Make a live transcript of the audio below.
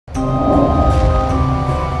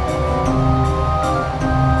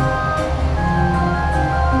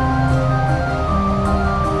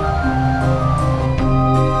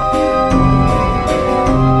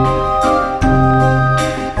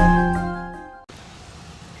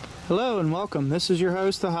Hello and welcome. This is your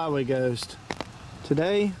host, the Highway Ghost.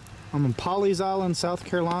 Today, I'm in Pawleys Island, South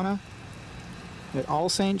Carolina, at All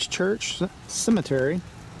Saints Church Cemetery,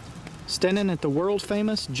 standing at the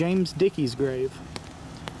world-famous James Dickey's grave.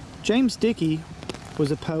 James Dickey was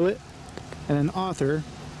a poet and an author,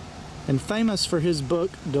 and famous for his book,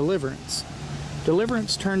 Deliverance.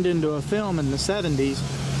 Deliverance turned into a film in the 70s,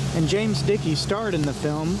 and James Dickey starred in the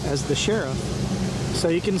film as the sheriff. So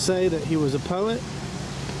you can say that he was a poet,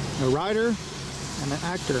 a writer, and an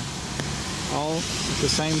actor, all at the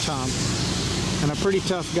same time. And a pretty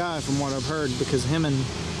tough guy from what I've heard, because him and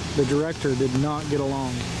the director did not get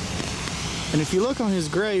along. And if you look on his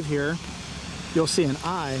grave here, you'll see an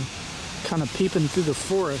eye kind of peeping through the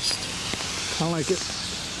forest, kind of like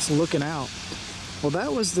it's looking out. Well,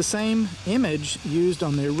 that was the same image used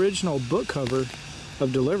on the original book cover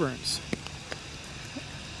of Deliverance.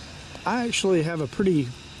 I actually have a pretty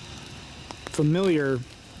familiar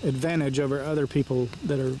advantage over other people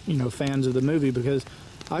that are, fans of the movie, because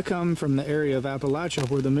I come from the area of Appalachia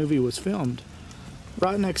where the movie was filmed,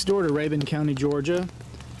 right next door to Redden County, Georgia,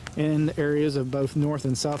 in the areas of both North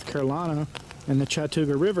and South Carolina and the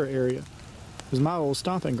Chattooga River area. It was my old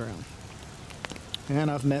stomping ground. And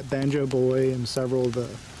I've met Banjo Boy and several of the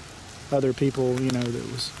other people, that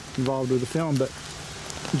was involved with the film. But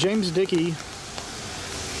James Dickey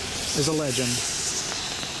is a legend.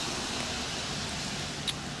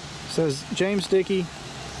 It says James Dickey,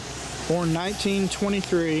 born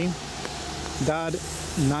 1923, died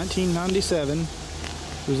 1997.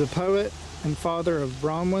 He was a poet and father of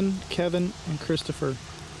Bronwyn, Kevin, and Christopher.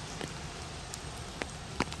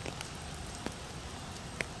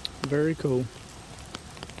 Very cool.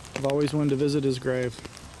 I've always wanted to visit his grave.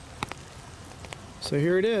 So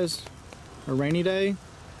here it is, a rainy day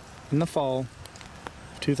in the fall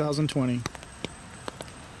of 2020.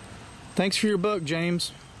 Thanks for your book,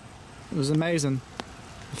 James. It was amazing.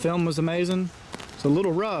 The film was amazing. It's a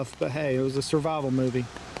little rough, but hey, it was a survival movie.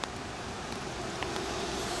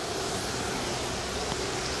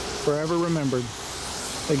 Forever remembered.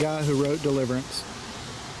 The guy who wrote Deliverance.